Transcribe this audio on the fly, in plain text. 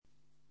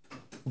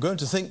We're going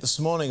to think this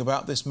morning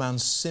about this man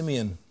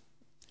Simeon,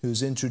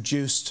 who's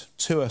introduced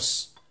to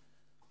us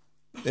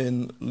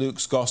in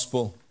Luke's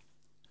Gospel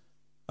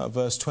at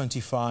verse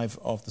 25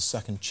 of the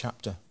second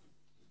chapter.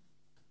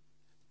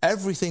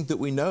 Everything that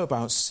we know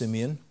about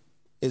Simeon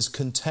is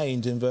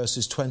contained in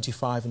verses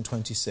 25 and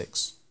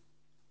 26.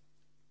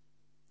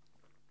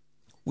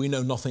 We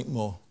know nothing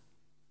more,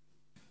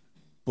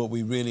 but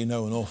we really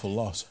know an awful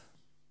lot.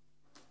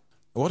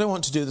 What I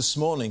want to do this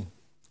morning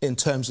in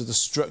terms of the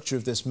structure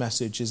of this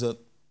message is a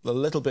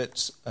little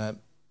bit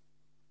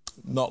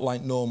not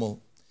like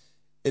normal,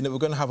 in that we're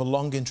going to have a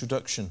long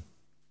introduction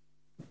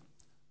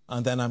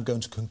and then I'm going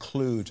to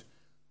conclude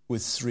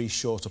with 3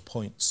 shorter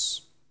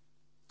points.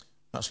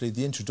 Actually,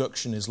 the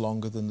introduction is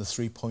longer than the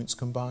 3 points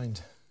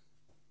combined,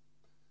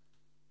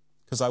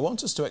 because I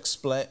want us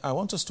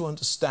to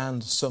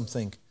understand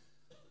something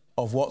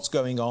of what's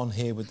going on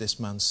here with this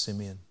man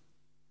Simeon.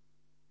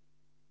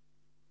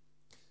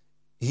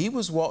 He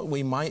was what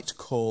we might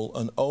call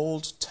an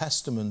Old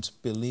Testament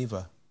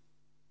believer,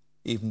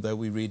 even though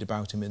we read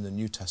about him in the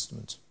New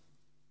Testament,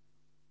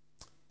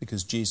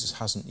 because Jesus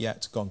hasn't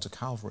yet gone to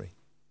Calvary.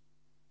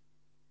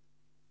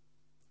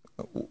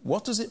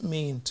 What does it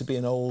mean to be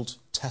an Old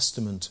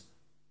Testament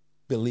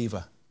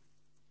believer?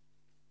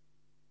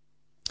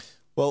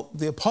 Well,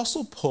 the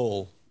Apostle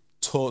Paul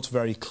taught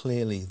very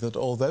clearly that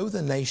although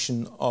the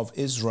nation of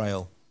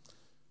Israel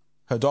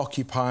had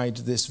occupied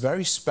this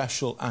very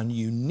special and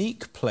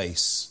unique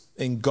place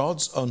in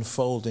God's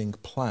unfolding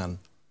plan,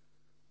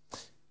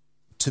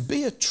 to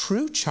be a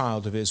true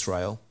child of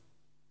Israel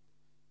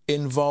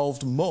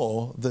involved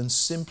more than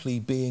simply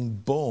being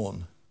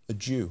born a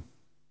Jew.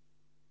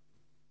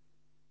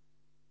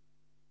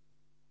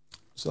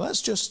 So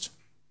let's just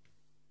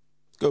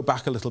go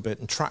back a little bit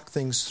and track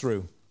things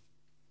through.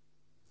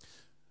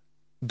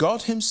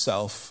 God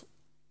himself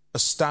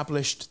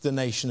established the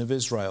nation of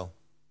Israel,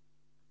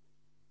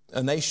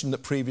 a nation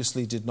that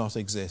previously did not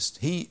exist.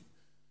 He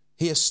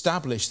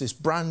established this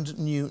brand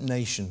new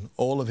nation,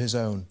 all of his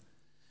own.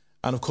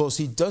 And of course,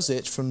 he does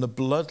it from the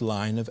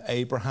bloodline of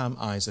Abraham,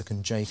 Isaac,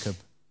 and Jacob.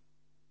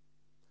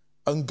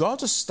 And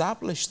God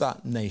established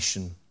that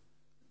nation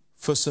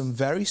for some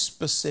very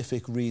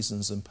specific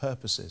reasons and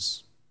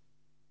purposes.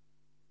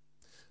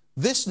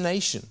 This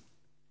nation,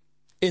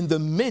 in the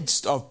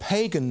midst of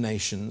pagan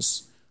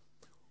nations,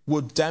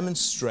 would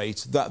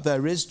demonstrate that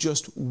there is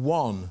just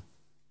one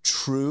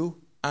true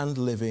and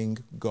living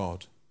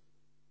God.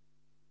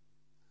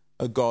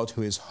 A God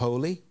who is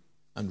holy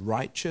and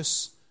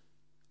righteous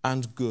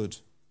and good.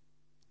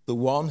 The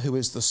one who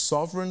is the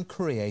sovereign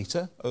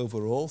creator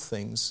over all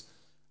things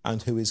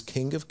and who is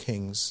King of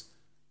kings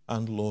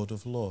and Lord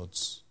of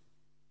lords.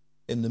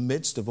 In the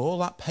midst of all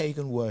that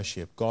pagan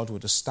worship, God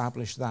would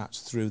establish that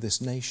through this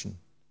nation.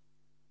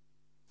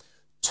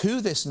 To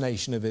this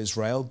nation of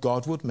Israel,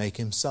 God would make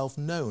himself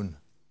known,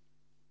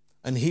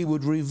 and he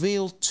would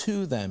reveal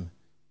to them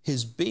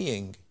his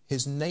being,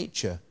 his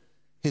nature,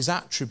 his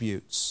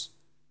attributes,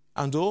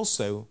 and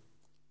also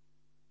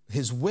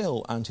his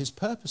will and his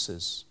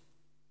purposes.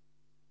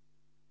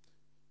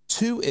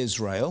 To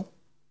Israel,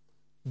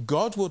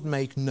 God would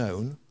make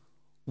known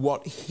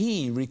what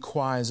he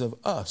requires of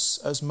us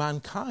as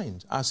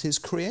mankind, as his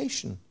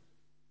creation.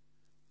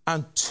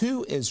 And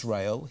to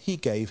Israel, he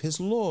gave his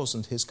laws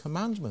and his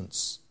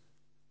commandments,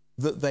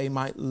 that they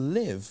might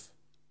live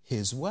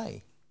his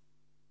way.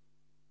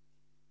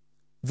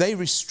 They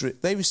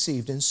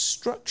received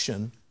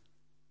instruction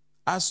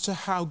as to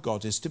how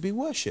God is to be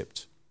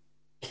worshipped,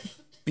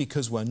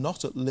 because we're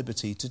not at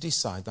liberty to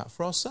decide that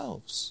for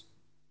ourselves.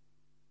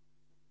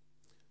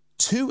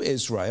 To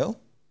Israel,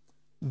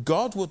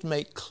 God would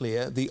make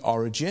clear the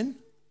origin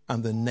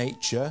and the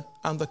nature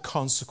and the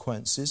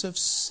consequences of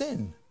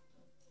sin.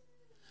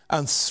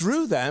 And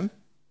through them,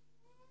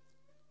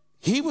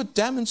 he would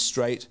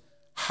demonstrate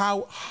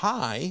how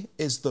high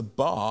is the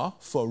bar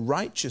for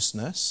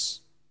righteousness,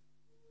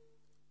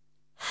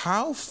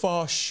 how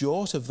far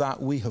short of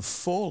that we have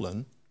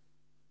fallen,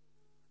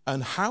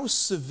 and how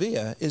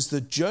severe is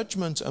the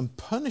judgment and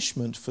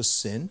punishment for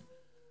sin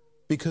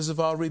because of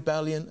our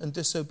rebellion and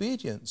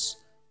disobedience.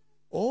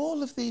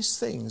 All of these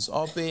things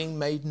are being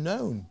made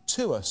known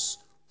to us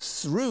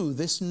through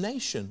this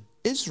nation,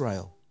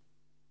 Israel.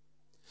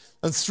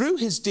 And through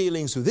his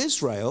dealings with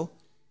Israel,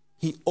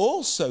 he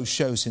also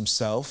shows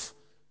himself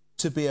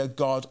to be a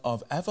God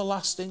of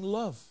everlasting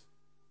love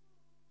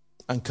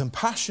and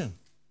compassion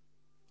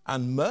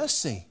and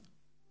mercy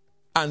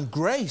and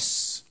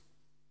grace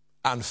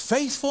and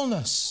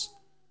faithfulness,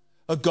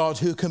 a God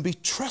who can be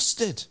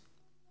trusted.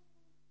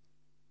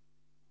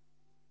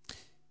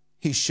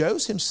 He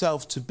shows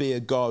himself to be a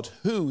God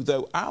who,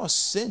 though our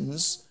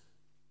sins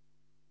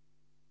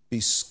be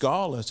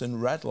scarlet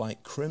and red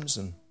like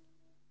crimson,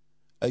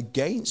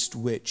 against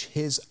which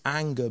his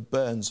anger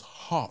burns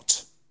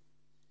hot,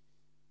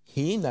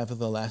 he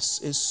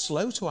nevertheless is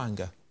slow to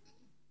anger,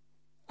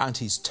 and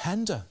he's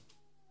tender,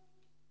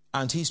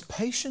 and he's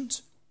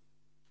patient,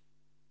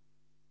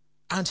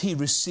 and he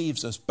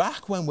receives us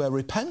back when we're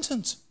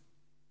repentant.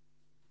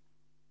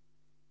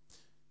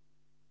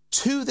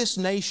 to this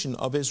nation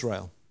of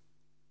Israel.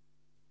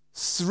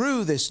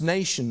 Through this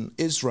nation,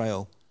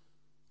 Israel,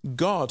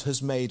 God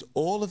has made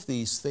all of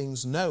these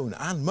things known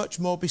and much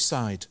more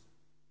beside.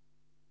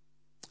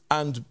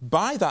 And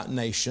by that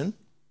nation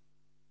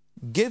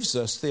gives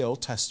us the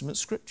Old Testament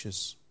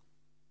scriptures.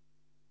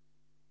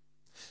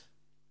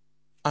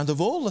 And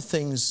of all the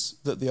things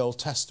that the Old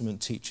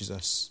Testament teaches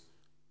us,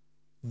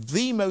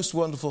 the most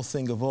wonderful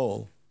thing of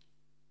all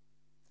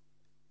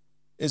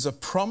is a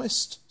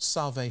promised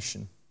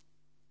salvation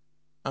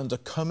and a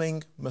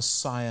coming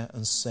Messiah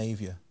and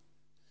Saviour,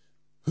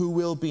 who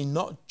will be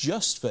not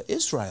just for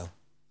Israel,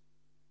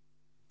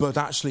 but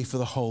actually for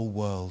the whole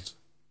world.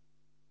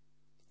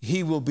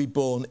 He will be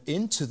born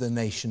into the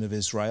nation of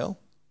Israel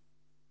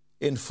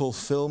in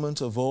fulfillment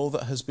of all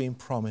that has been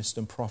promised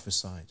and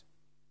prophesied.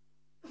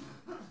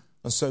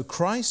 And so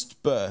Christ's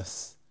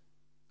birth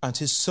and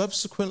his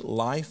subsequent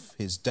life,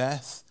 his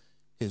death,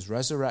 his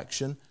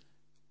resurrection,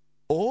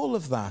 all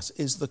of that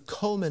is the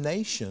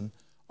culmination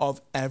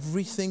of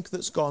everything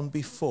that's gone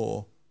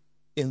before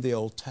in the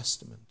Old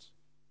Testament.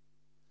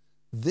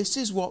 This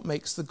is what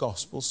makes the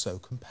gospel so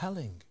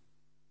compelling.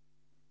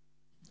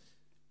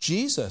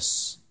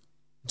 Jesus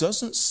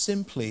doesn't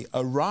simply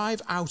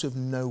arrive out of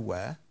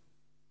nowhere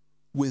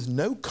with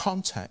no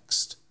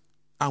context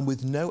and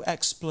with no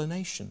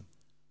explanation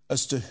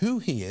as to who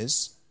he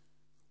is,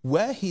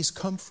 where he's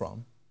come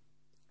from,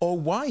 or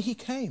why he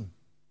came.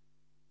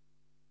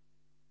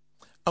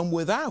 And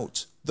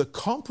without the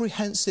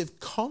comprehensive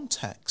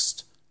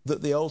context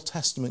that the Old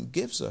Testament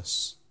gives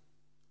us,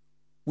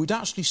 we'd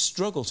actually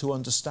struggle to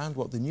understand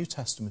what the New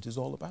Testament is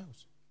all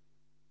about.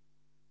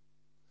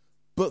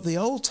 But the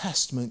Old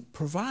Testament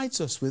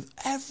provides us with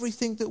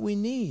everything that we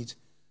need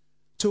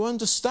to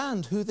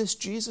understand who this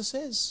Jesus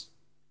is.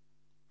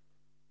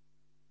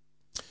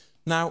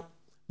 Now,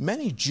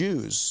 many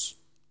Jews,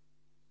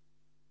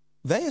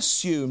 they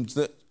assumed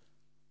that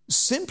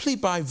simply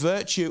by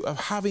virtue of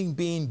having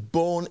been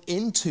born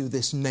into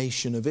this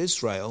nation of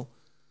Israel,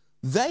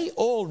 they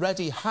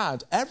already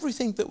had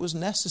everything that was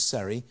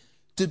necessary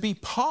to be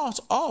part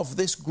of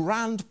this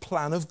grand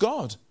plan of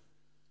God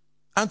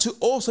and to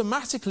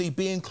automatically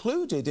be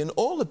included in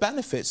all the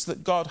benefits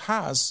that God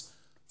has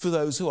for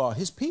those who are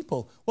his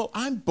people. Well,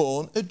 I'm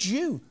born a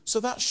Jew,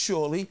 so that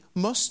surely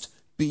must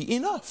be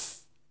enough.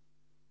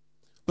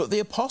 But the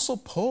Apostle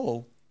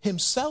Paul,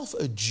 himself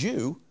a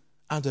Jew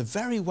and a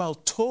very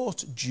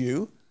well-taught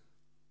Jew,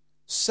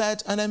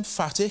 said an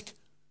emphatic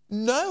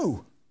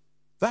no.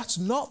 That's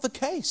not the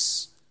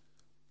case.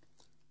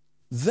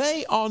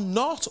 They are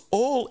not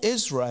all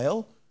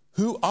Israel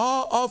who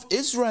are of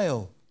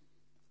Israel,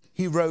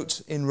 he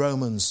wrote in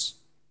Romans.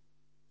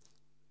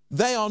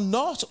 They are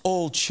not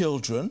all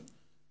children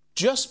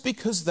just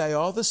because they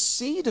are the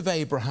seed of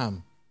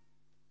Abraham.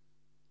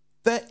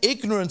 They're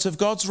ignorant of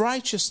God's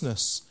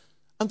righteousness,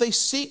 and they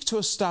seek to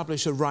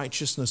establish a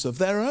righteousness of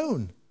their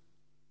own.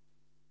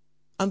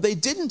 And they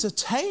didn't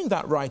attain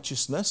that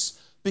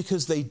righteousness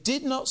because they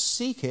did not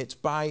seek it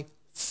by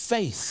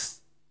faith.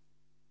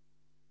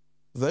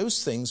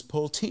 Those things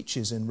Paul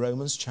teaches in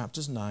Romans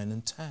chapters 9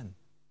 and 10.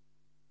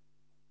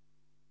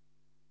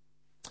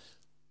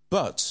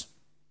 But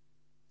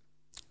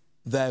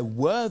there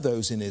were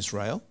those in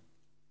Israel,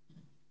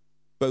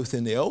 both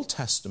in the Old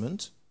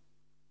Testament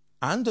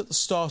and at the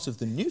start of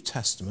the New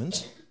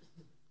Testament,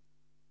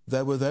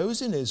 there were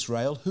those in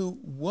Israel who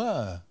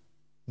were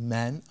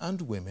men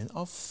and women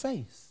of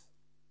faith.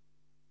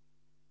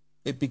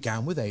 It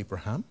began with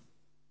Abraham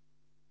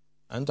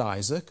and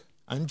Isaac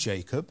and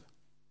Jacob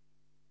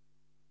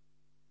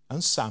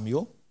and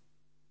Samuel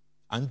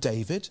and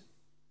David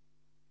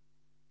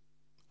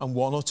and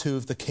one or two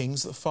of the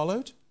kings that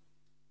followed,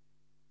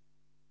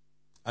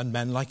 and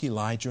men like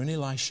Elijah and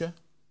Elisha,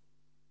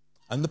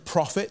 and the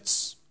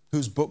prophets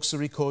whose books are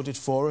recorded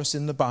for us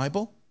in the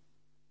Bible.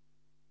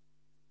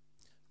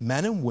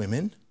 Men and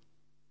women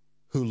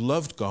who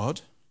loved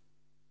God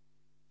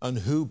and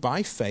who,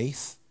 by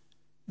faith,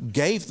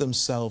 gave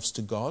themselves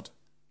to God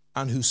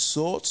and who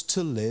sought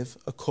to live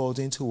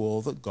according to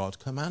all that God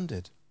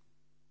commanded.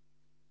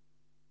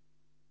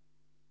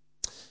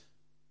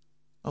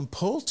 And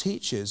Paul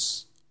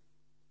teaches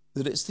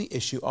that it's the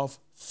issue of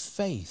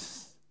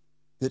faith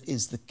that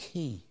is the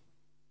key.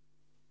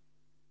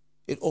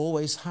 It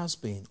always has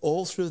been.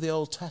 All through the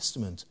Old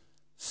Testament,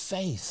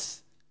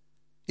 faith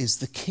is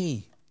the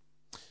key.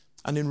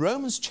 And in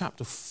Romans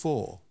chapter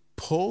 4,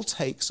 Paul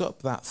takes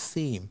up that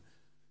theme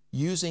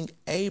using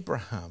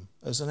Abraham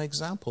as an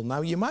example.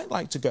 Now, you might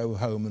like to go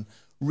home and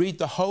read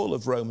the whole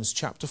of Romans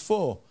chapter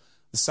 4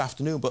 this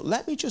afternoon, but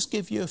let me just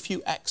give you a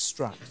few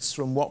extracts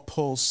from what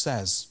Paul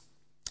says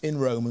in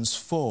Romans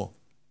 4.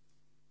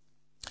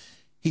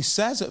 He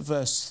says at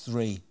verse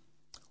 3,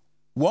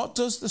 what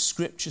does the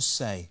scripture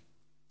say?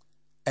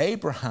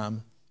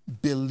 Abraham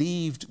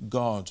believed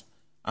God,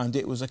 and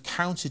it was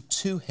accounted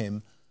to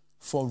him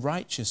for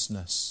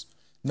righteousness.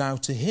 Now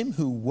to him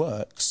who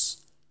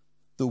works,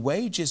 the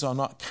wages are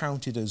not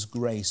counted as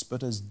grace,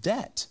 but as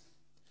debt.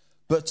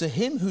 But to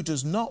him who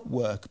does not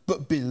work,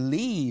 but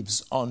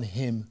believes on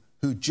him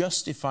who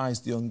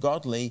justifies the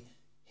ungodly,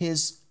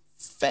 his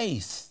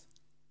faith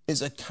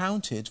is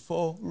accounted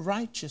for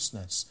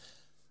righteousness.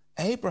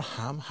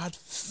 Abraham had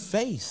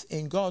faith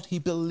in God. He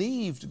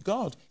believed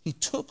God. He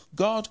took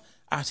God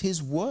at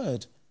his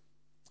word.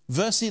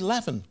 Verse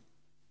 11,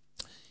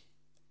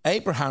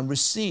 Abraham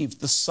received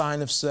the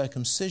sign of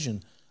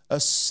circumcision, a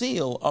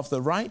seal of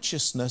the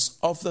righteousness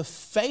of the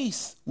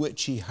faith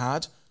which he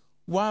had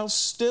while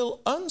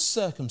still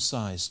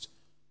uncircumcised.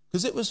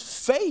 Because it was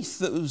faith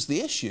that was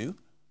the issue,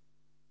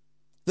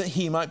 that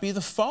he might be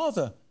the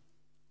father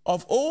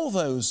of all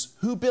those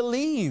who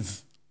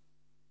believe.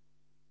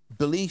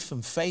 Belief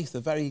and faith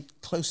are very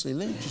closely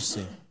linked, you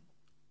see.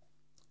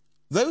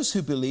 Those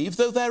who believe,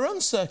 though they're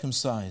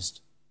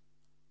uncircumcised,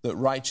 that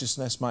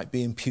righteousness might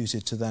be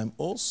imputed to them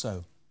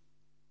also.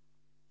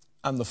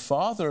 And the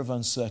father of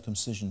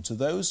uncircumcision to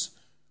those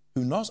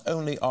who not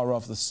only are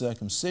of the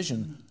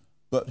circumcision,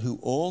 but who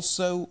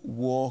also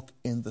walk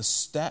in the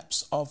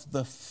steps of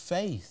the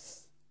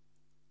faith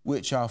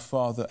which our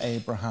father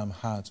Abraham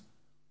had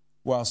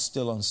while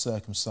still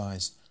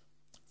uncircumcised.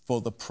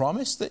 For the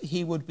promise that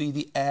he would be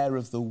the heir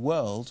of the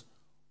world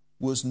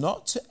was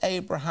not to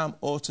Abraham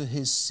or to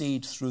his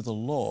seed through the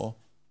law,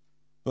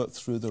 but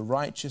through the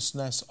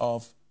righteousness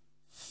of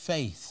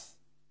faith.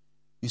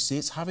 You see,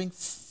 it's having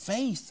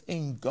faith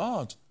in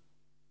God,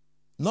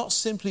 not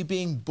simply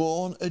being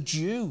born a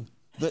Jew,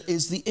 that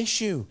is the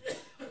issue.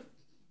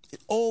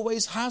 It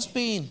always has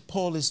been,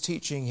 Paul is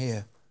teaching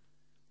here.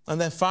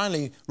 And then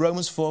finally,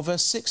 Romans 4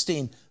 verse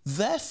 16,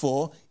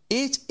 therefore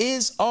it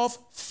is of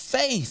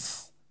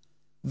faith,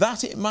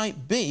 that it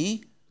might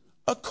be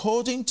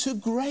according to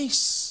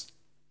grace.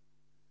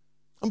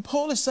 And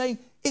Paul is saying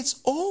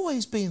it's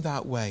always been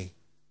that way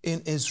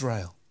in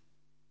Israel.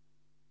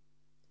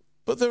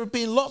 But there have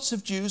been lots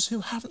of Jews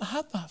who haven't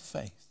had that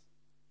faith,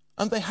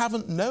 and they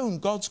haven't known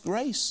God's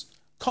grace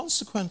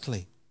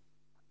consequently.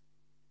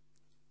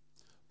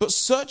 But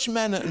such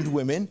men and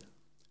women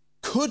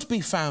could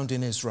be found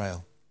in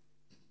Israel,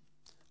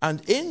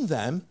 and in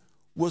them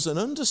was an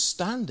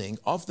understanding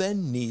of their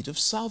need of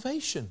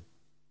salvation,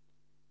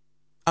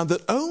 and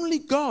that only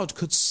God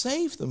could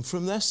save them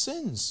from their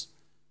sins,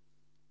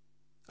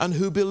 and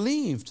who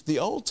believed the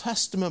Old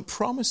Testament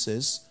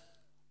promises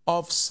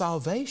of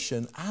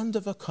salvation and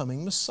of a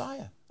coming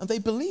Messiah. And they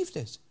believed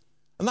it.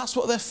 And that's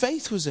what their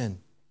faith was in.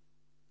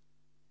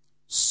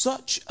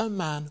 Such a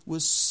man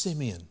was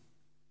Simeon.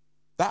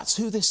 That's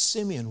who this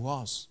Simeon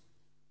was.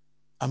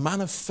 A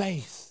man of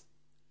faith.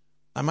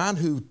 A man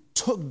who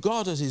took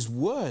God at his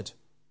word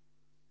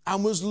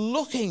and was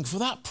looking for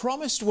that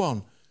promised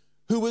one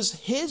who was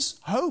his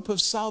hope of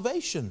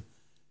salvation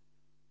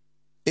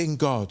in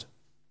God.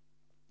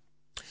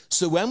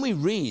 So when we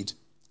read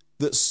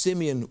that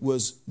Simeon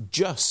was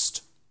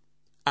just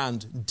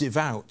and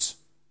devout,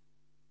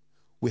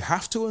 we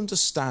have to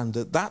understand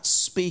that that's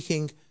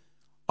speaking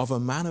of a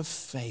man of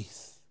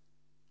faith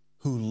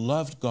who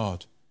loved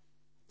God,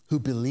 who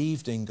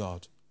believed in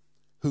God,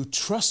 who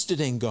trusted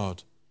in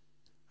God,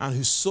 and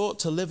who sought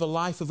to live a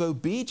life of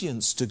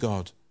obedience to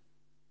God,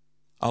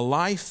 a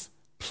life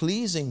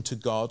pleasing to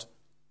God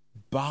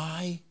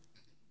by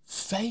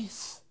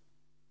faith.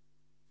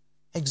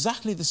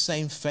 Exactly the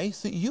same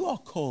faith that you are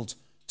called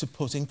to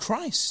put in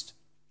Christ.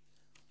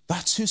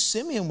 That's who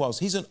Simeon was.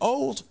 He's an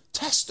Old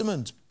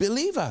Testament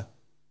believer.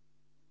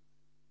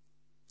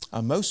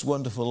 And most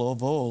wonderful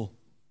of all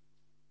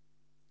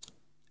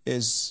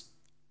is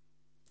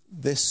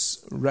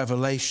this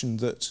revelation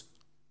that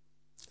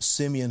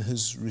Simeon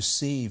has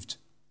received,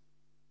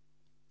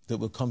 that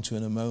we'll come to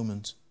in a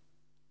moment.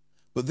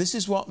 But this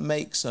is what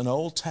makes an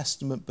Old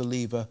Testament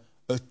believer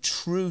a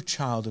true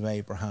child of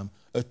Abraham,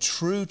 a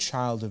true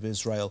child of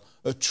Israel,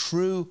 a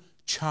true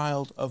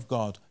child of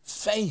God.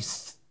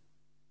 Faith.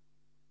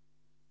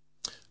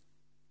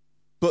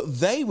 But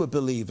they were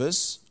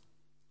believers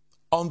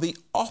on the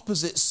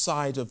opposite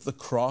side of the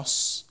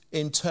cross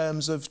in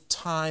terms of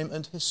time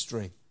and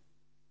history.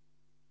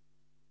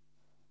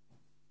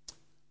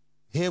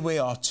 Here we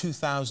are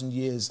 2,000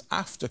 years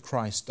after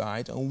Christ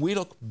died, and we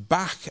look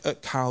back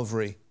at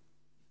Calvary,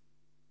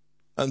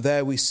 and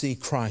there we see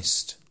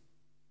Christ.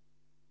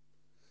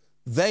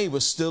 They were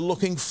still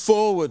looking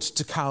forward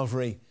to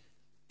Calvary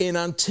in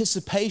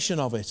anticipation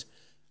of it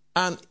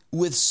and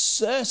with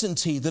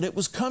certainty that it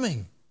was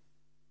coming.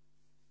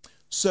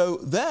 So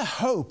their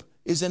hope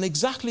is in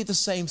exactly the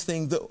same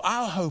thing that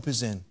our hope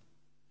is in.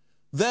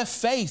 Their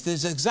faith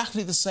is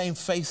exactly the same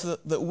faith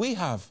that we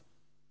have,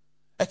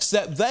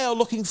 except they are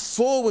looking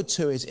forward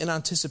to it in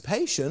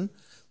anticipation,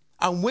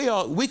 and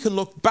we can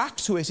look back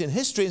to it in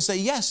history and say,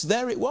 yes,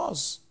 there it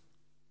was.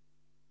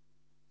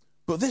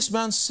 But this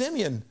man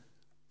Simeon,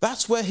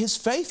 that's where his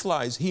faith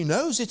lies. He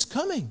knows it's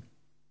coming.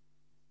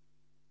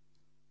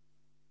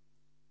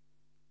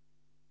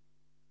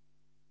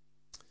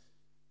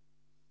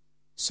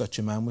 Such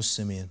a man was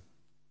Simeon,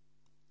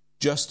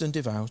 just and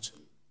devout,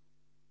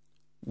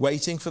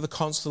 waiting for the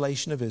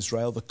consolation of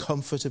Israel, the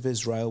comfort of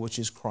Israel, which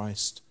is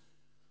Christ,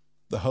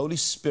 the Holy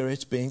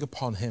Spirit being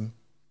upon him,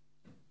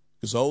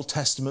 because Old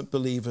Testament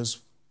believers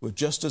were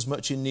just as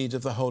much in need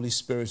of the Holy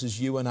Spirit as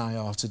you and I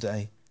are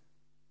today,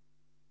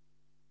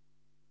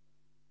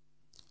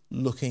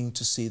 looking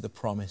to see the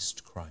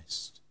promised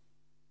Christ.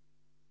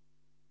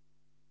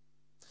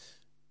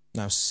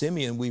 Now,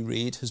 Simeon, we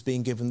read, has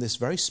been given this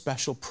very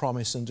special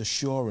promise and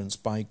assurance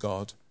by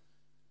God,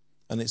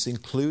 and it's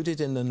included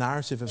in the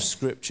narrative of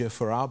Scripture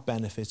for our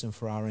benefit and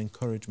for our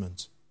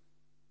encouragement.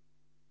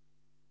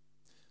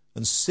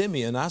 And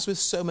Simeon, as with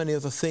so many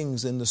other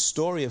things in the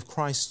story of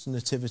Christ's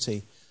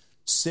nativity,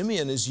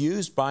 Simeon is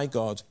used by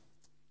God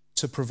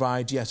to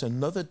provide yet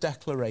another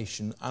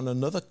declaration and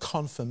another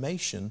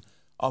confirmation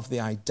of the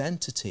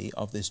identity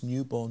of this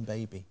newborn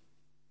baby.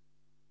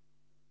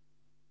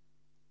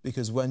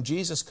 Because when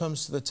Jesus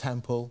comes to the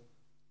temple,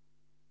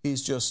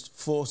 he's just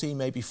 40,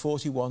 maybe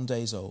 41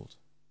 days old.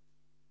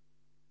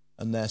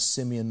 And there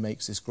Simeon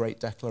makes this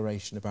great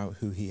declaration about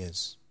who he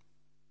is.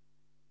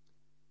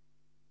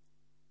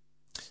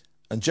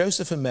 And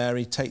Joseph and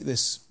Mary take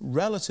this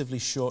relatively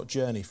short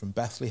journey from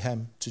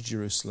Bethlehem to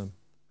Jerusalem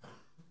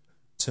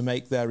to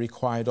make their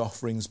required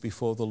offerings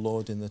before the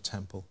Lord in the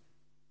temple.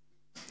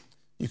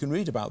 You can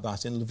read about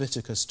that in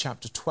Leviticus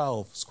chapter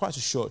 12. It's quite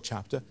a short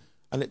chapter,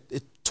 and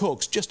it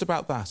talks just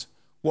about that,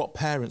 what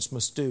parents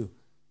must do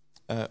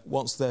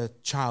once their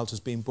child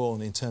has been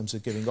born in terms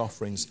of giving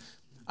offerings.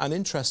 And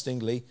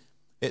interestingly,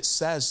 it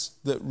says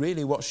that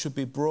really what should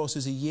be brought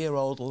is a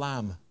year-old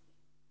lamb.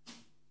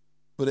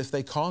 But if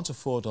they can't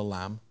afford a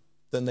lamb,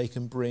 then they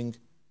can bring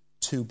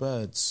 2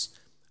 birds.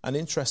 And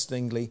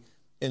interestingly,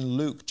 in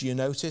Luke, do you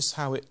notice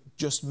how it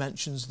just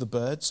mentions the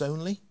birds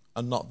only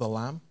and not the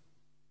lamb?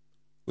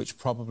 Which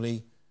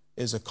probably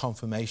is a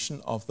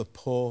confirmation of the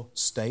poor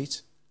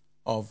state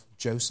of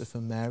Joseph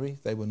and Mary.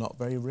 They were not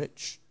very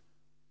rich.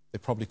 They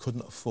probably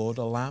couldn't afford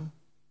a lamb,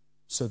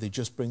 so they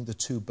just bring the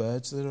 2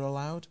 birds that are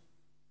allowed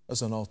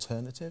as an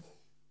alternative.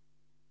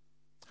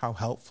 How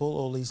helpful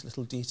all these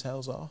little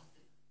details are.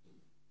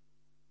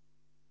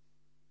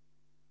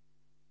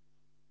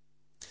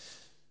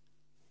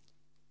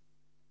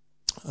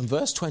 And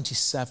verse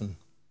 27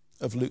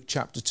 of Luke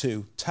chapter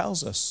 2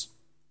 tells us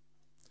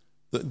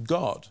that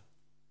God,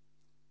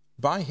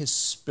 by his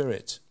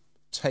Spirit,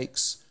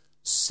 takes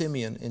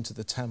Simeon into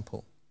the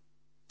temple.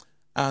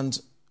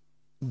 And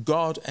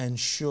God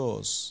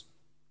ensures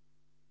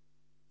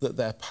that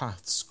their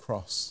paths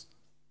cross.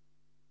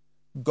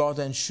 God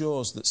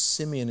ensures that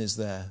Simeon is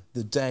there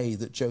the day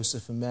that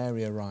Joseph and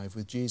Mary arrive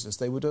with Jesus.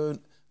 They would have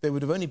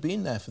only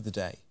been there for the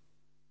day,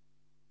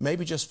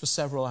 maybe just for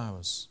several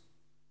hours.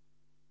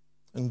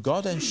 And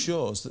God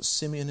ensures that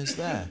Simeon is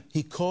there.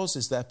 He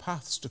causes their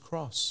paths to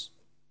cross.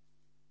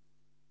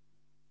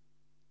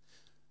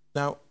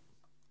 Now,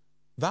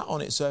 that on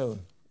its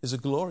own is a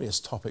glorious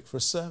topic for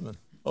a sermon,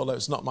 although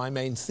it's not my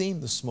main theme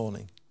this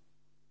morning.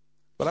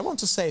 But I want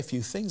to say a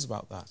few things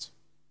about that.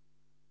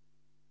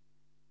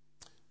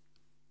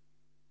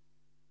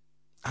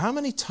 How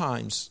many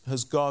times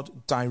has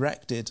God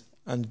directed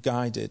and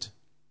guided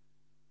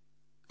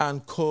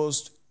and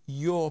caused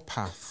your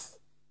path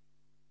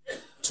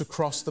to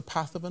cross the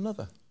path of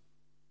another?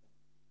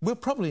 We'll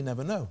probably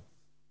never know.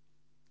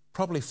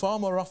 Probably far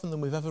more often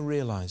than we've ever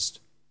realized.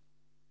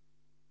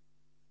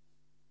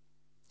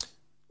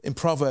 In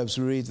Proverbs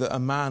we read that a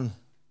man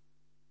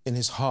in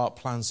his heart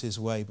plans his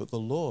way, but the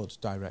Lord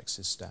directs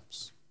his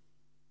steps.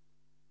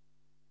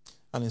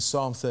 And in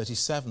Psalm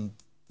 37,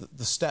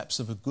 the steps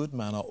of a good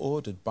man are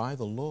ordered by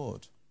the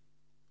Lord.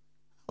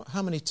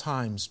 How many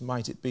times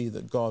might it be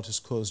that God has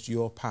caused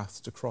your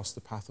path to cross the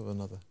path of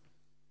another,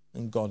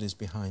 and God is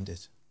behind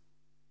it?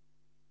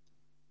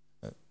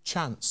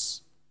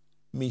 Chance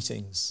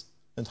meetings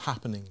and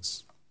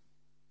happenings,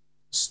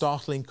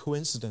 startling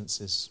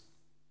coincidences,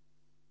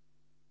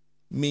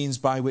 means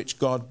by which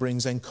God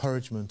brings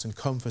encouragement and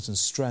comfort and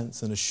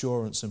strength and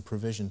assurance and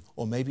provision,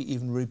 or maybe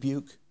even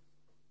rebuke,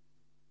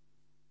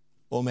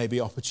 or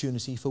maybe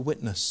opportunity for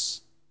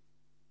witness.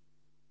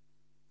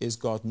 Is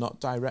God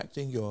not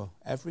directing your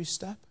every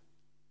step?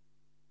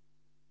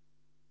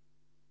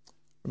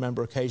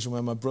 Remember an occasion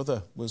when my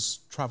brother was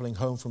travelling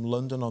home from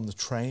London on the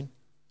train,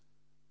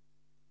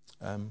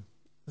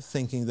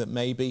 thinking that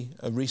maybe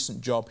a recent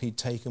job he'd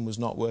taken was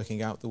not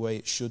working out the way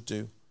it should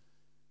do,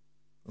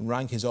 and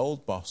rang his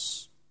old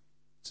boss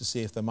to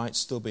see if there might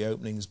still be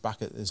openings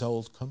back at his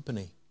old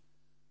company.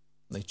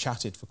 And they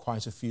chatted for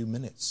quite a few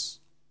minutes.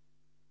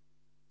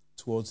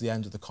 Towards the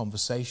end of the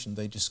conversation,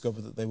 they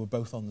discovered that they were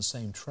both on the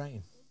same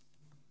train.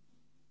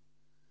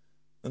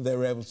 And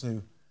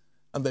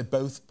they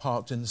both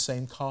parked in the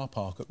same car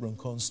park at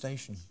Runcorn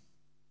Station.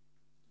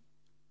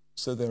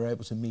 So they were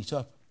able to meet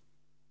up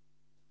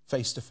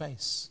face to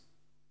face.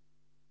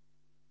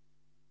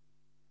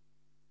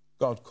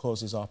 God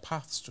causes our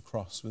paths to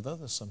cross with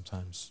others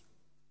sometimes.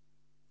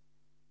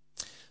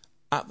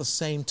 At the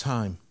same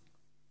time,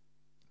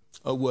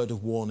 a word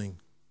of warning.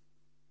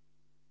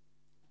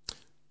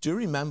 Do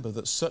remember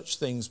that such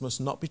things must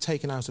not be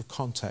taken out of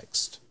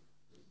context,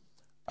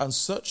 and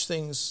such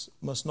things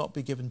must not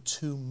be given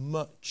too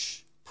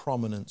much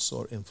prominence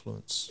or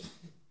influence.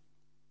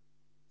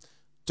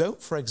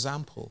 Don't, for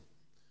example,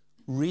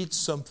 read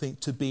something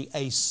to be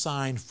a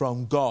sign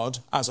from God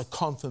as a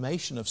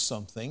confirmation of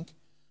something,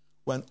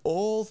 when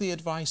all the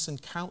advice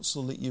and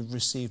counsel that you've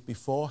received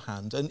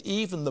beforehand, and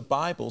even the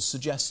Bible,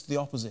 suggests the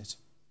opposite.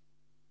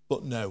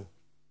 But no,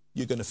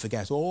 you're going to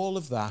forget all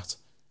of that,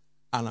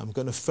 and I'm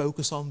going to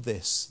focus on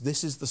this.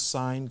 This is the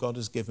sign God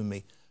has given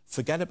me.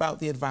 Forget about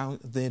the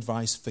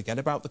advice, forget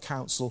about the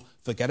counsel,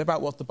 forget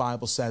about what the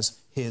Bible says.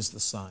 Here's the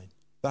sign.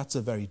 That's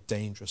a very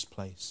dangerous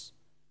place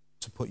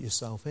to put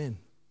yourself in.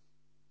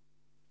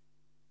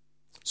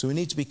 So we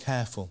need to be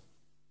careful.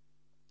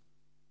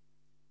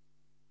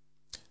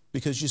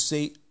 Because you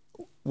see,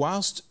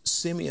 whilst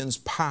Simeon's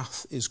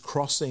path is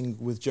crossing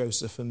with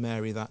Joseph and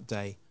Mary that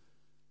day,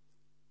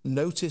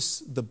 notice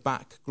the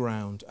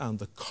background and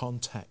the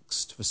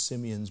context for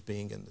Simeon's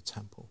being in the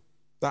temple.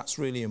 That's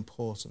really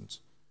important.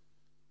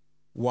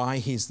 Why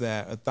he's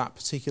there at that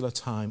particular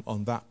time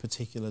on that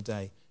particular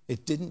day.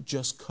 It didn't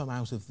just come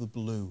out of the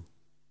blue.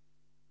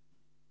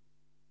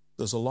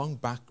 There's a long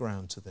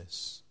background to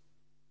this.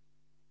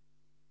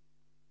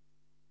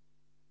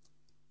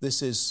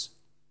 This is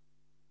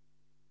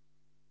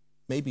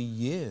maybe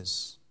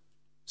years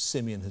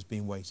Simeon has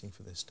been waiting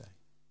for this day.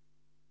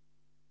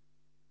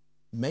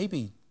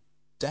 Maybe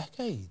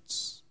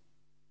decades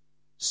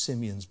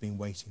Simeon's been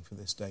waiting for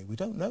this day. We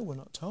don't know, we're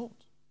not told.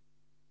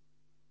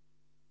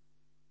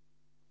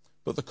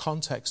 But the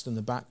context and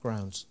the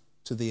background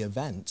to the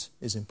event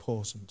is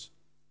important.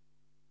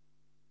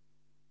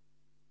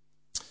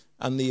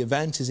 And the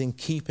event is in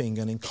keeping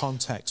and in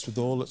context with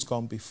all that's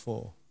gone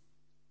before.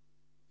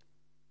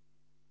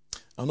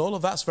 And all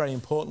of that's very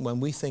important when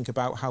we think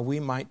about how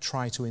we might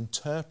try to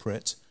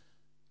interpret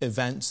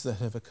events that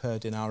have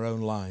occurred in our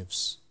own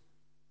lives.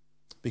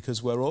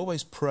 Because we're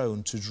always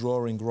prone to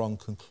drawing wrong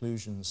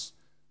conclusions,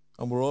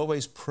 and we're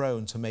always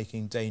prone to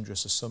making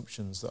dangerous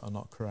assumptions that are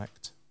not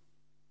correct.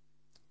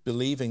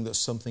 Believing that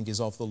something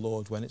is of the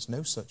Lord when it's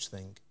no such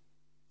thing,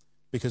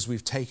 because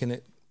we've taken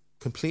it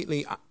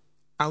completely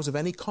out of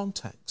any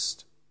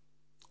context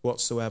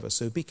whatsoever.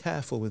 So be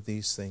careful with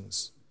these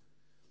things.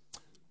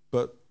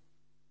 But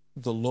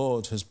the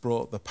Lord has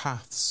brought the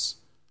paths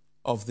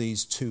of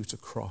these two to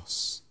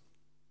cross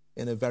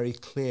in a very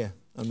clear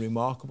and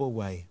remarkable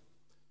way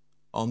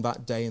on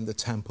that day in the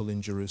temple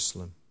in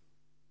Jerusalem.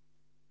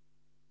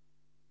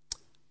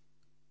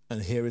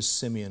 And here is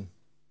Simeon,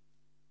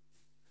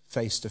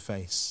 face to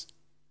face,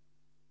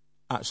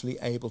 actually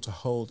able to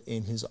hold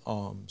in his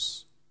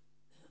arms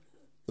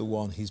the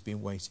one he's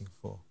been waiting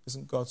for.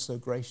 Isn't God so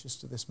gracious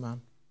to this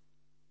man?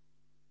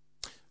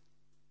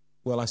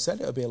 Well, I said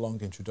it would be a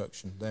long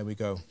introduction. There we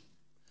go.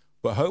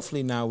 But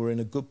hopefully now we're in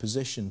a good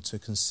position to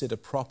consider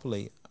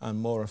properly and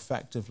more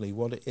effectively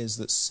what it is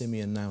that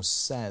Simeon now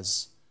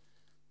says.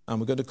 And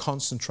we're going to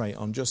concentrate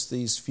on just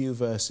these few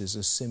verses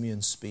as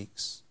Simeon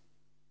speaks,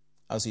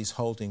 as he's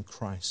holding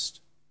Christ.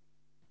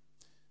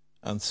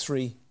 And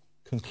 3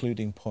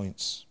 concluding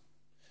points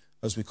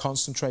as we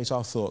concentrate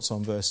our thoughts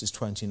on verses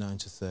 29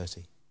 to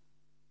 30.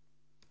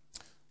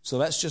 So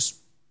let's just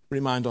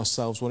remind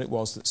ourselves what it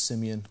was that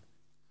Simeon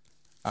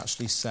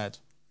actually said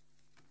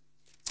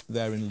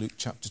there in Luke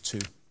chapter 2.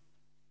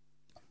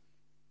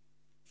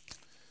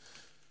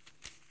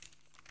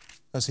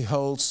 As he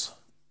holds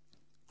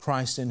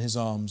Christ in his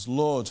arms,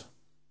 Lord,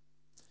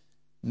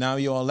 now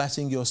you are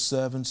letting your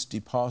servant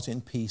depart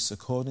in peace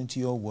according to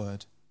your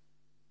word.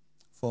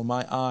 For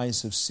my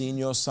eyes have seen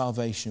your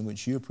salvation,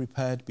 which you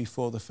prepared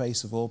before the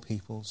face of all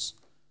peoples,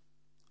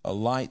 a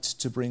light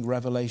to bring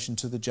revelation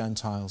to the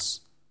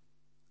Gentiles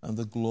and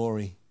the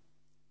glory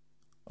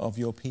of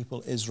your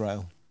people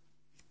Israel.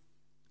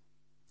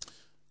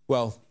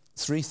 Well,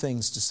 3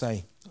 things to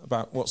say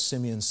about what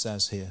Simeon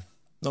says here.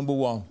 Number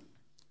 1,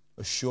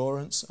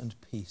 assurance and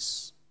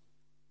peace.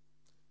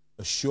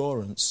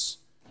 Assurance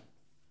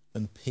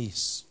and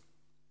peace.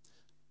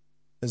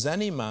 Has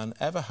any man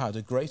ever had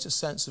a greater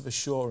sense of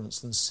assurance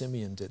than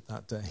Simeon did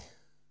that day?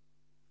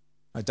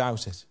 I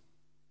doubt it.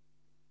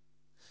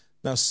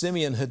 Now,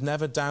 Simeon had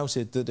never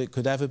doubted that it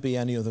could ever be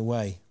any other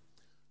way,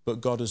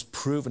 but God has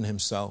proven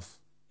himself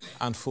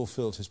and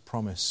fulfilled his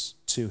promise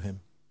to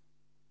him.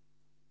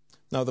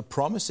 Now, the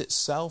promise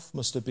itself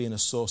must have been a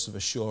source of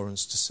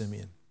assurance to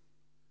Simeon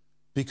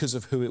because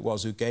of who it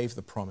was who gave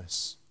the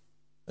promise.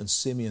 And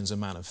Simeon's a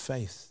man of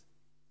faith.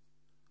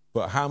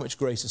 But how much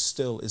greater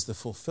still is the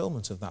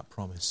fulfillment of that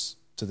promise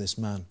to this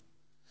man.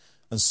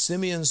 And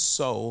Simeon's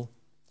soul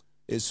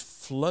is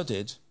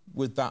flooded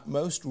with that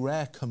most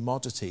rare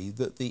commodity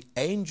that the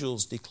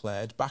angels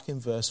declared back in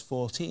verse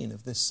 14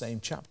 of this same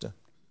chapter.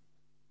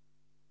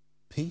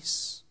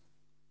 Peace.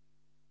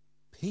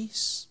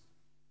 Peace.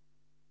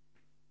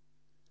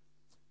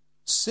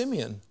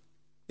 Simeon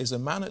is a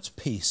man at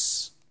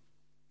peace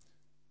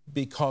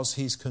because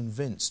he's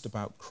convinced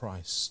about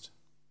Christ.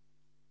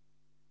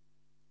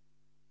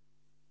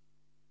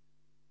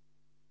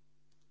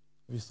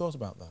 Have you thought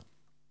about that?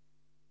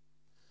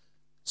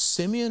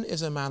 Simeon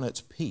is a man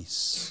at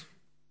peace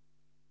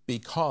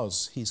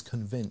because he's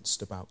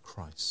convinced about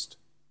Christ.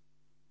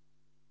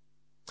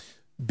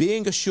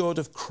 Being assured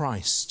of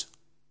Christ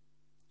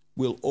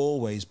will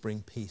always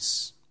bring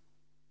peace.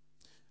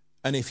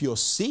 And if you're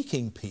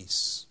seeking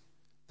peace,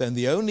 then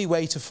the only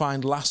way to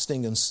find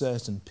lasting and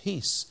certain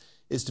peace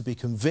is to be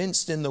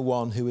convinced in the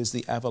one who is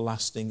the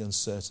everlasting and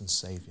certain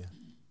Saviour.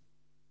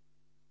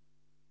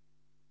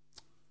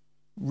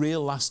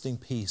 Real lasting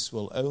peace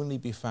will only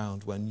be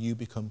found when you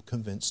become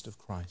convinced of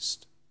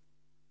Christ.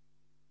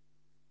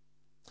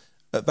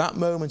 At that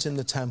moment in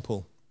the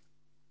temple,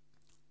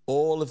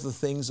 all of the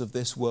things of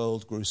this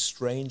world grew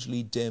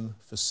strangely dim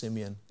for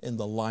Simeon in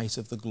the light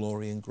of the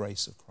glory and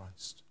grace of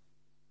Christ.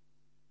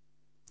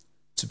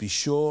 To be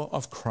sure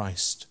of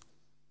Christ,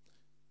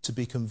 to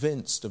be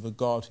convinced of a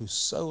God who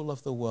so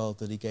loved the world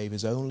that he gave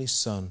his only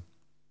Son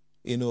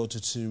in order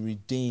to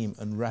redeem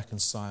and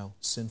reconcile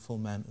sinful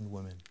men and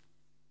women.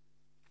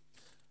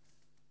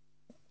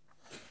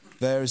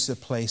 There is a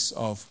place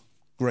of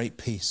great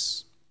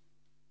peace.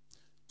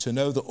 To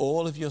know that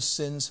all of your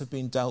sins have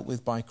been dealt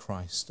with by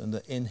Christ and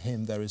that in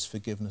him there is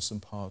forgiveness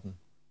and pardon.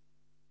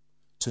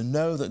 To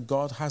know that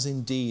God has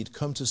indeed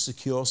come to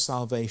secure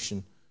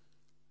salvation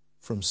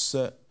from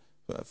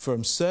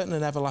certain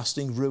and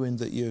everlasting ruin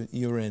that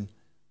you're in,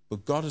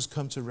 but God has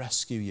come to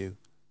rescue you.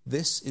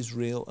 This is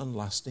real and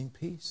lasting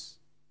peace.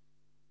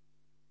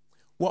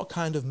 What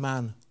kind of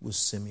man was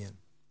Simeon?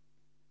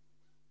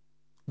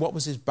 What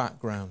was his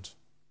background?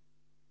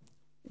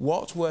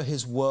 What were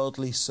his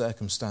worldly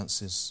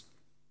circumstances?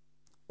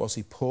 Was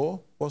he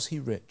poor? Was he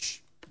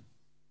rich?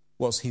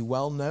 Was he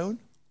well known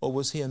or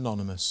was he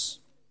anonymous?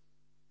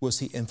 Was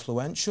he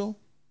influential?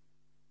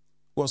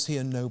 Was he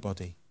a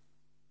nobody?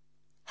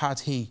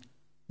 Had he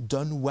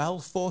done well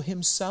for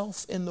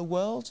himself in the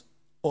world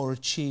or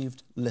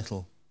achieved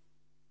little?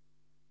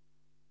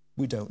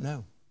 We don't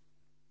know.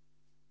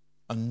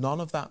 And none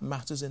of that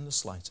matters in the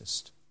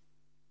slightest.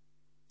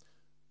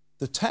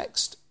 The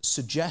text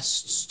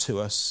suggests to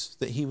us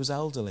that he was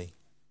elderly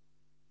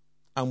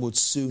and would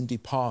soon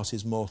depart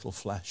his mortal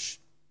flesh.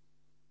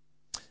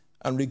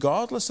 And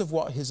regardless of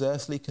what his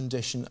earthly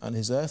condition and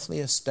his earthly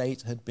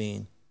estate had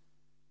been,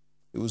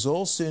 it was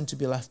all soon to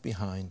be left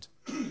behind,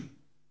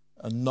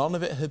 and none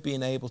of it had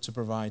been able to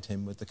provide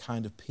him with the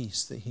kind of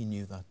peace that he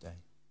knew that day.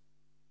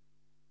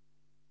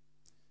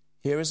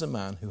 Here is a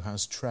man who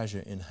has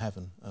treasure in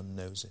heaven and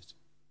knows it.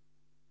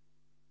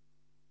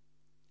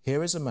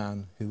 Here is a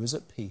man who is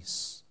at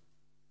peace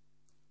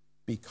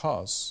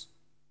because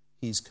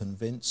he's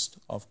convinced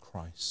of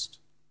Christ.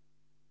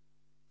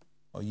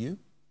 Are you?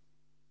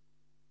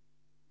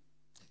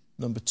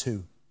 Number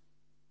 2,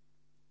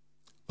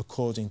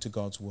 according to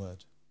God's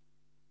word.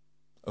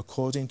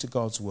 According to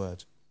God's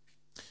word.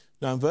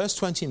 Now in verse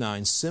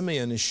 29,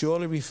 Simeon is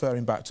surely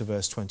referring back to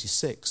verse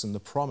 26 and the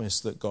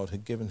promise that God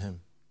had given him.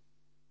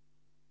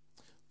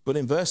 But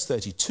in verse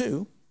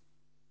 32,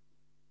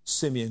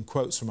 Simeon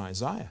quotes from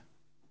Isaiah.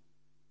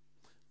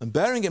 And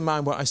bearing in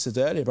mind what I said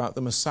earlier about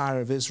the Messiah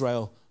of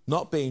Israel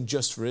not being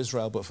just for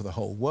Israel but for the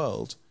whole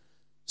world,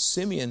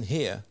 Simeon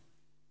here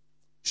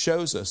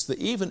shows us that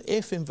even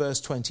if in verse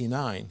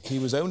 29 he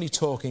was only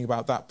talking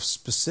about that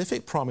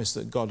specific promise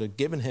that God had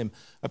given him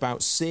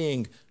about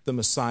seeing the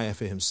Messiah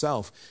for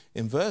himself,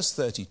 in verse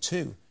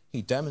 32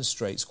 he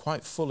demonstrates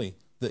quite fully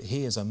that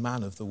he is a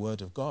man of the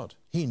word of God.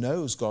 He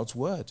knows God's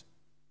word.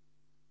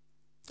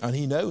 And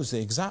he knows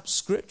the exact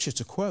scripture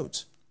to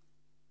quote.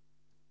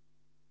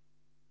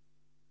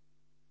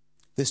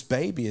 This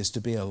baby is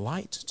to be a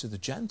light to the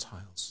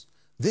Gentiles.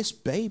 This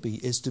baby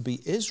is to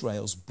be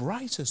Israel's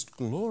brightest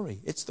glory.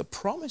 It's the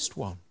promised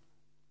one.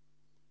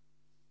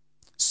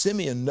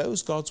 Simeon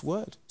knows God's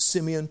word.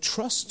 Simeon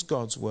trusts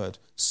God's word.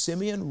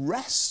 Simeon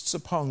rests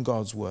upon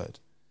God's word.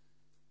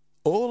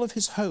 All of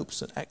his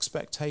hopes and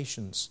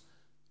expectations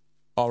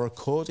are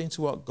according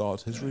to what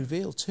God has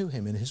revealed to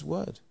him in his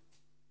word.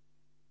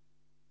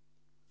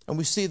 And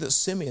we see that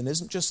Simeon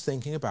isn't just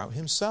thinking about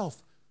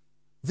himself.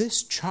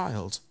 This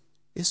child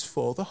is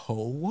for the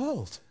whole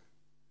world.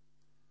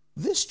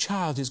 This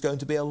child is going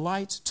to be a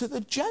light to the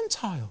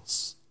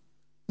Gentiles,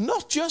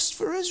 not just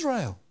for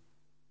Israel.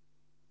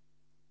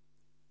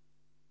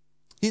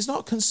 He's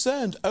not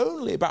concerned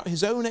only about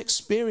his own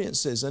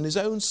experiences and his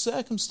own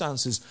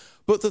circumstances,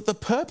 but that the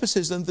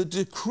purposes and the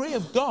decree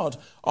of God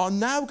are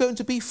now going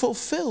to be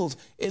fulfilled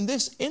in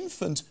this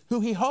infant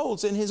who he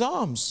holds in his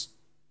arms.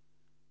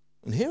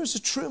 And here is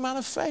a true man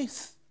of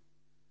faith.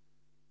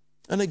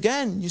 And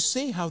again, you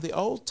see how the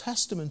Old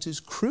Testament is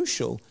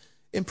crucial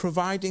in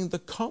providing the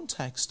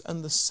context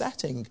and the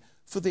setting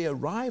for the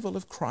arrival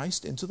of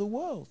Christ into the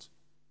world.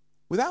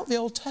 Without the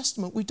Old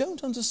Testament, we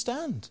don't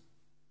understand.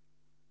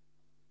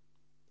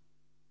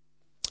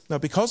 Now,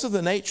 because of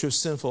the nature of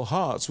sinful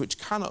hearts, which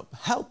cannot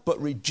help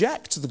but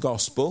reject the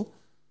gospel,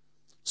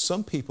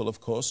 some people, of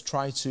course,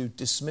 try to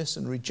dismiss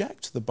and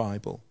reject the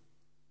Bible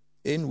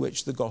in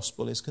which the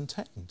gospel is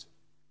contained.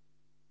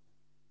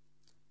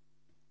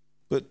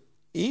 But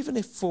even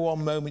if for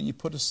one moment you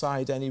put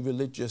aside any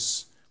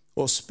religious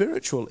or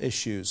spiritual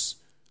issues,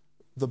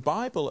 the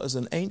Bible as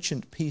an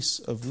ancient piece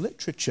of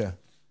literature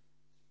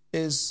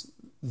is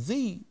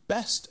the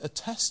best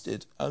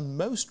attested and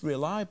most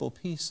reliable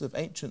piece of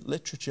ancient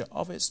literature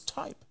of its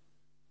type.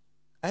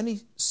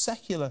 Any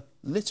secular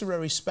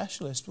literary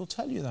specialist will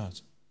tell you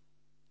that.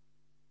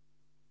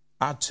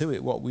 add to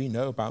it what we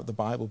know about the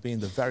Bible being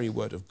the very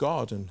word of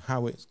God and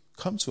how it's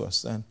come to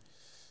us then.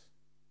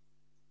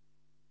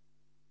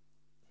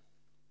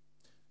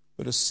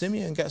 But as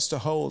Simeon gets to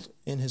hold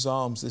in his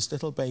arms this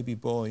little baby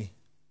boy,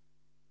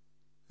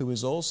 who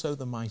is also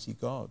the mighty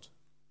God,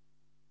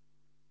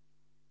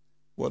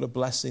 what a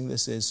blessing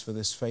this is for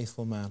this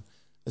faithful man.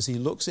 As he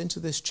looks into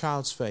this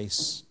child's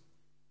face,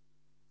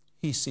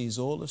 he sees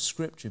all of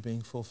Scripture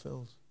being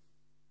fulfilled.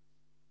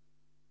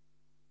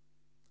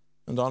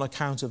 And on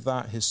account of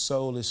that, his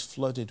soul is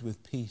flooded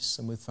with peace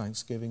and with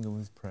thanksgiving and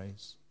with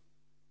praise.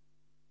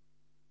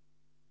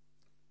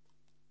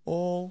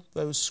 All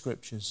those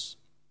Scriptures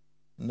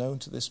known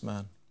to this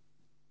man,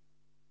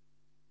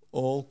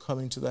 all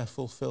coming to their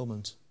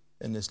fulfillment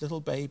in this little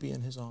baby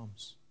in his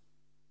arms.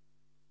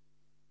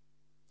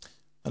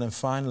 And then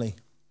finally,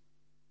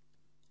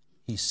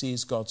 he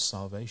sees God's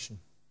salvation.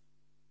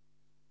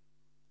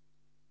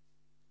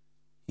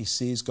 He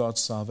sees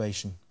God's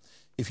salvation.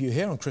 If you're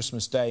here on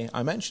Christmas Day,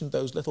 I mentioned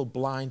those little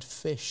blind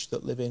fish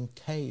that live in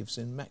caves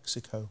in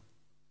Mexico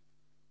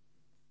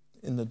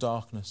in the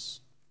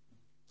darkness.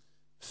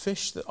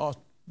 Fish that are,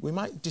 we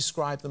might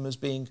describe them as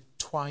being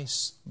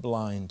twice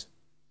blind.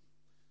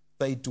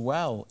 They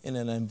dwell in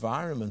an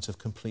environment of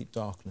complete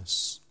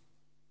darkness,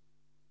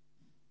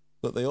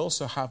 but they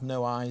also have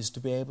no eyes to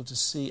be able to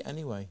see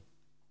anyway.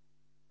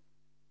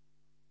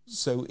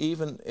 So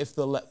even if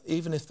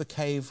the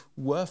cave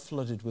were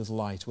flooded with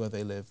light where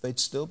they live, they'd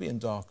still be in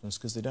darkness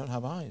because they don't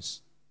have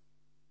eyes.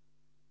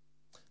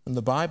 And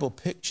the Bible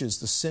pictures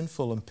the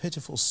sinful and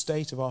pitiful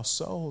state of our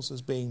souls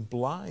as being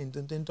blind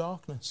and in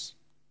darkness.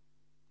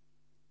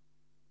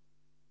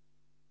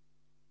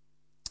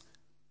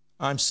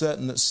 I'm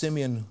certain that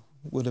Simeon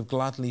would have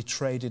gladly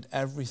traded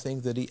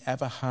everything that he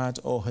ever had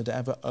or had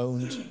ever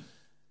owned.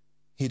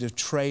 He'd have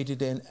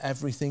traded in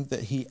everything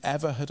that he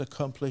ever had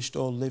accomplished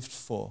or lived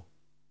for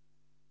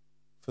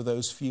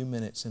those few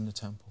minutes in the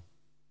temple,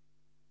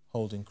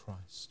 holding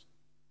Christ.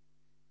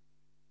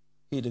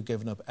 He'd have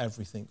given up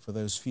everything for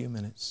those few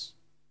minutes.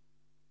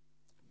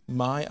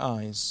 My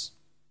eyes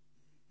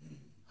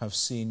have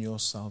seen your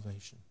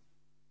salvation.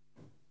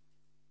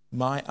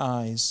 My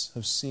eyes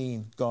have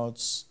seen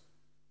God's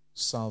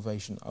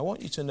salvation. I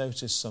want you to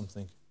notice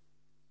something.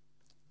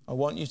 I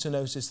want you to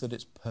notice that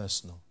it's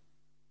personal.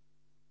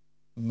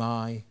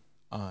 My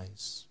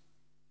eyes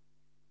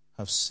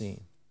have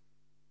seen.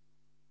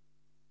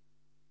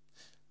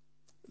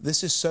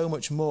 This is so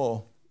much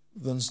more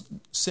than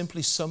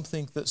simply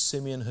something that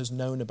Simeon has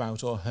known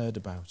about or heard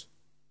about.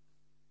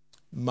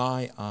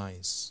 My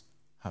eyes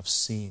have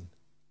seen.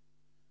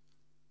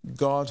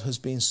 God has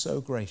been so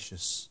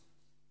gracious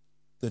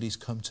that he's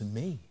come to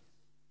me.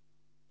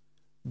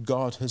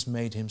 God has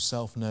made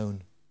himself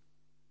known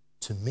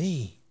to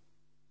me.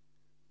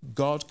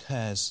 God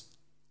cares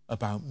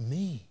about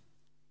me.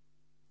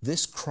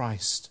 This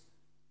Christ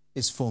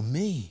is for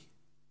me.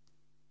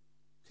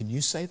 Can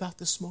you say that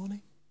this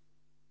morning?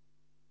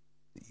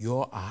 That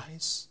your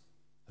eyes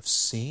have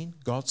seen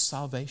God's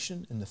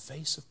salvation in the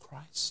face of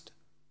Christ?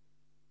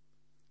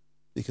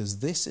 Because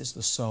this is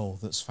the soul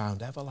that's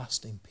found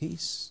everlasting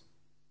peace.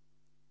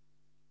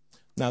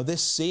 Now,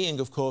 this seeing,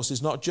 of course,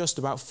 is not just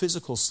about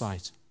physical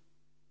sight.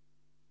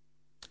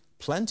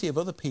 Plenty of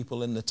other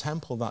people in the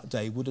temple that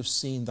day would have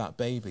seen that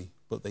baby,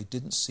 but they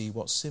didn't see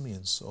what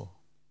Simeon saw.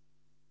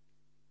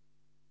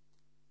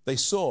 They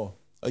saw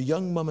a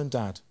young mum and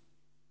dad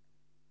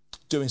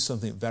doing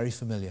something very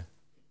familiar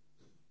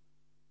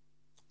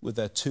with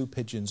their 2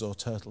 pigeons or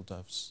turtle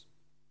doves.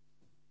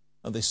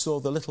 And they saw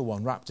the little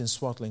one wrapped in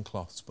swaddling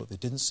cloths, but they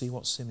didn't see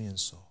what Simeon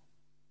saw.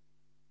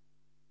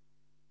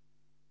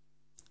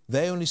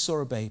 They only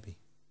saw a baby.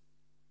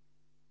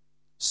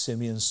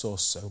 Simeon saw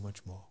so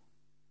much more.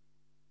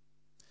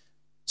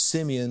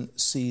 Simeon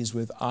sees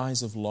with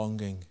eyes of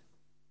longing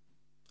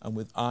and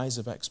with eyes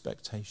of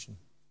expectation.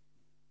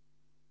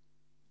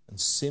 And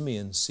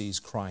Simeon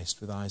sees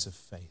Christ with eyes of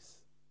faith.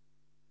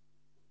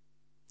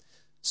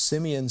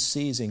 Simeon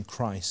sees in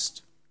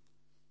Christ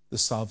the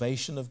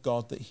salvation of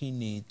God that he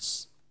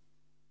needs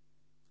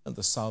and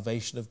the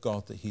salvation of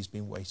God that he's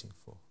been waiting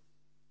for.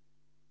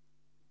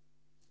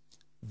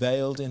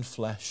 Veiled in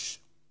flesh,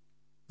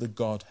 the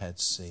Godhead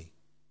see,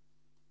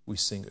 we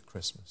sing at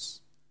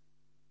Christmas.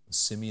 And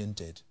Simeon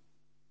did.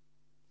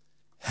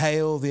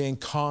 Hail the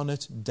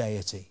incarnate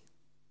deity.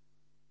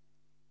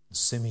 And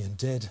Simeon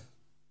did.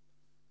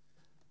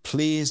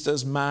 Pleased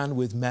as man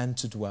with men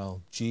to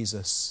dwell,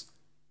 Jesus,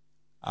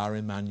 our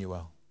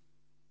Emmanuel.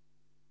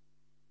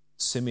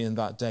 Simeon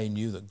that day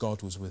knew that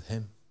God was with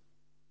him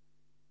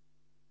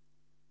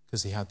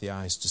because he had the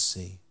eyes to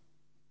see.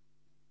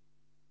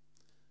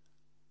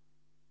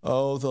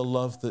 Oh, the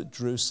love that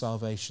drew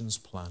salvation's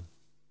plan.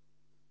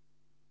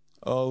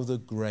 Oh, the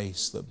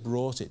grace that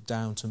brought it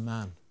down to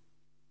man.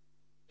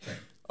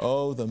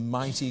 Oh, the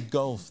mighty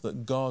gulf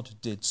that God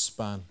did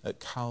span at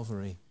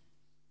Calvary.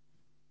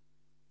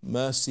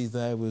 Mercy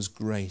there was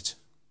great,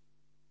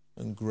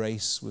 and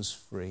grace was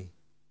free.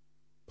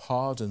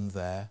 Pardon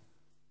there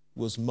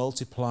was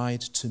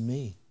multiplied to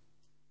me.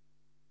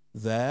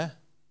 There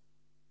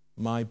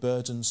My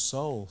burdened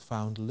soul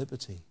found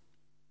liberty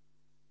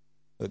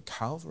at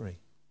Calvary.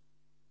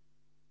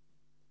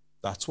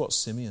 That's what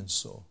Simeon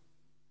saw.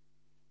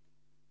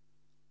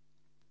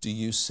 Do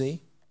you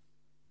see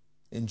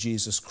in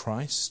Jesus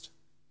Christ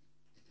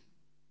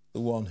the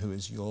one who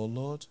is your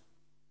Lord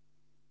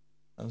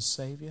and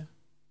Saviour?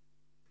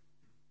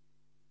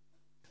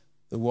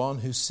 The one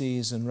who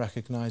sees and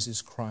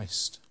recognizes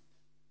Christ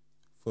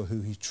for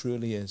who he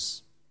truly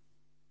is.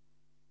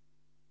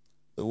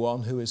 The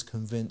one who is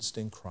convinced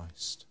in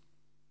Christ.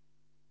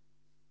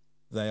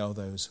 They are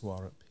those who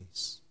are at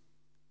peace.